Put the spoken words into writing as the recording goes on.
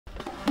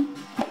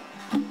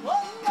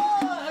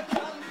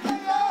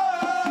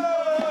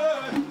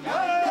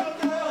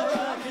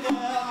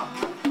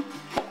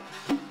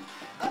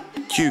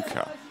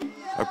Quka,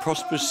 a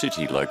prosperous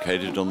city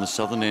located on the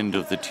southern end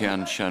of the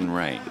Tian Shan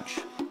Range.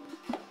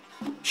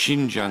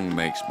 Xinjiang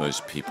makes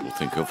most people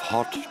think of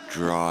hot,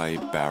 dry,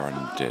 barren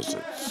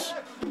deserts.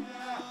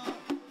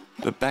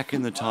 But back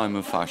in the time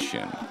of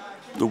Faxian,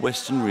 the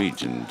western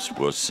regions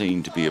were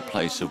seen to be a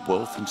place of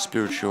wealth and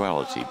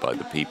spirituality by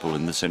the people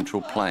in the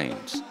Central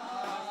Plains.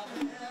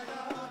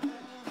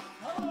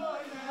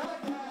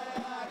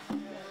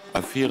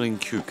 A feeling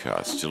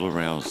Quka still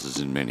arouses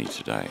in many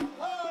today.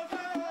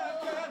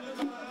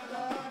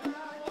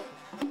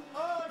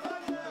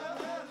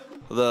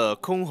 The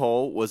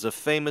kunghou was a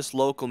famous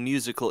local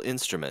musical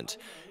instrument.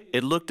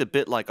 It looked a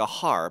bit like a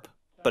harp,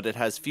 but it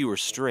has fewer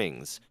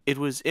strings. It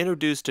was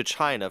introduced to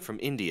China from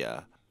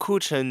India.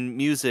 Kuchen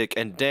music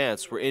and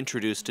dance were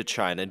introduced to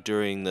China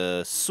during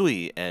the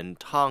Sui and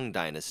Tang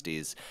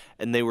dynasties,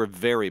 and they were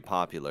very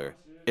popular.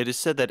 It is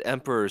said that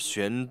Emperor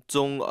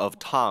Xuanzong of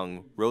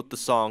Tang wrote the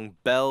song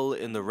Bell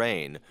in the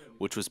Rain,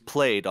 which was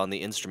played on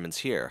the instruments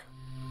here.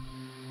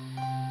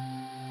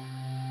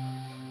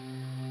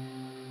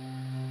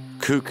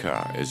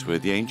 Quka is where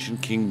the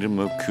ancient kingdom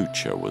of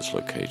Kucha was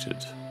located,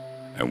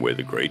 and where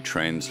the great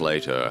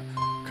translator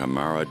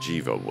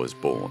Kamarajiva was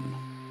born.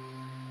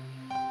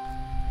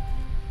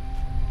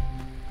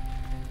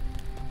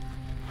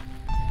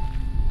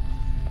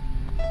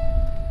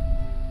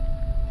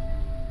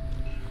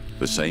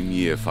 The same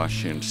year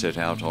Faxian set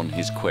out on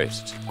his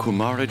quest,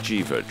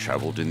 Kamarajiva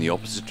travelled in the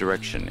opposite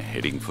direction,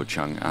 heading for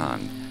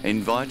Chang'an,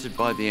 invited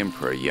by the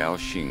Emperor Yao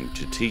Xing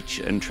to teach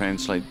and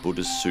translate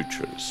Buddhist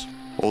sutras.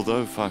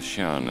 Although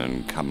Faxian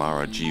and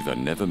Kamarajiva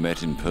never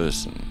met in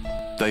person,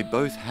 they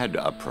both had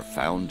a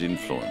profound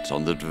influence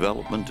on the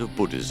development of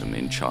Buddhism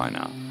in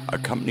China.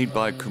 Accompanied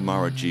by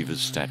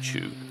Kamarajiva's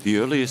statue, the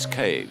earliest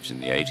caves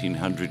in the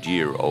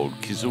 1800-year-old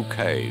Kizil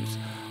Caves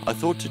are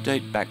thought to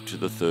date back to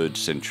the 3rd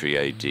century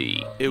AD.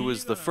 It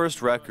was the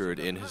first record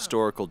in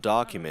historical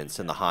documents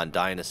in the Han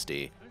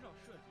Dynasty.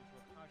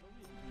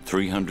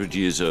 300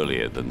 years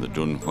earlier than the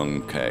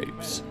Dunhuang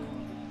Caves.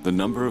 The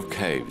number of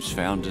caves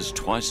found is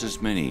twice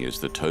as many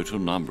as the total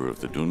number of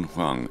the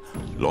Dunhuang,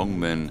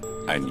 Longmen,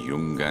 and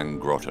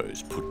Yungang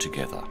grottos put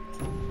together.